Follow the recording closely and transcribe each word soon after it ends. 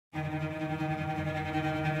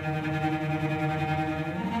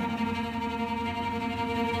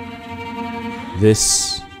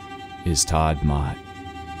This is Tod Mott.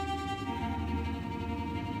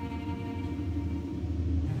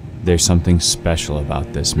 There's something special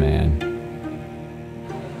about this man.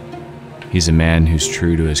 He's a man who's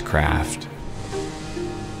true to his craft,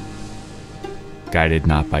 guided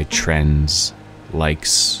not by trends,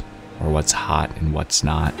 likes, or what's hot and what's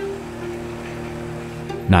not.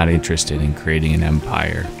 Not interested in creating an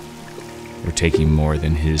empire or taking more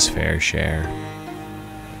than his fair share.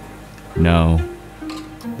 No,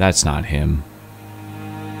 that's not him.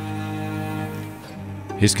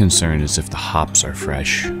 His concern is if the hops are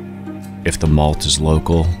fresh, if the malt is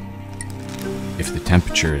local, if the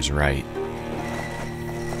temperature is right.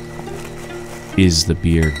 Is the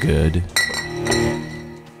beer good?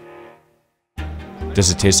 Does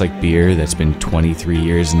it taste like beer that's been 23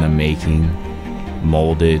 years in the making,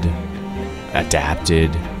 molded, adapted,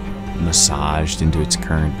 massaged into its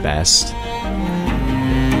current best?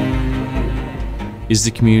 Is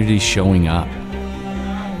the community showing up?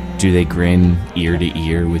 Do they grin ear to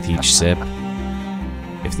ear with each sip?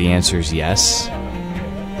 If the answer is yes,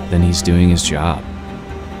 then he's doing his job.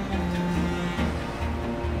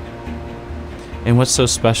 And what's so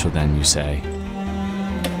special then, you say?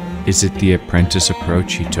 Is it the apprentice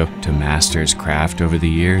approach he took to master his craft over the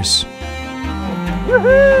years?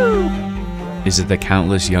 Woohoo! Is it the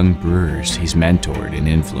countless young brewers he's mentored and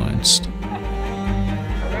influenced?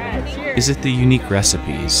 Is it the unique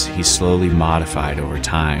recipes he's slowly modified over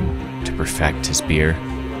time to perfect his beer?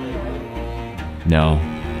 No.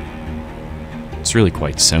 It's really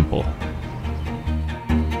quite simple.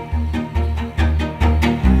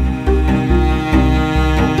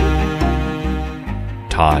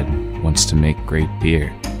 Tod wants to make great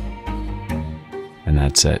beer. And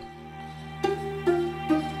that's it.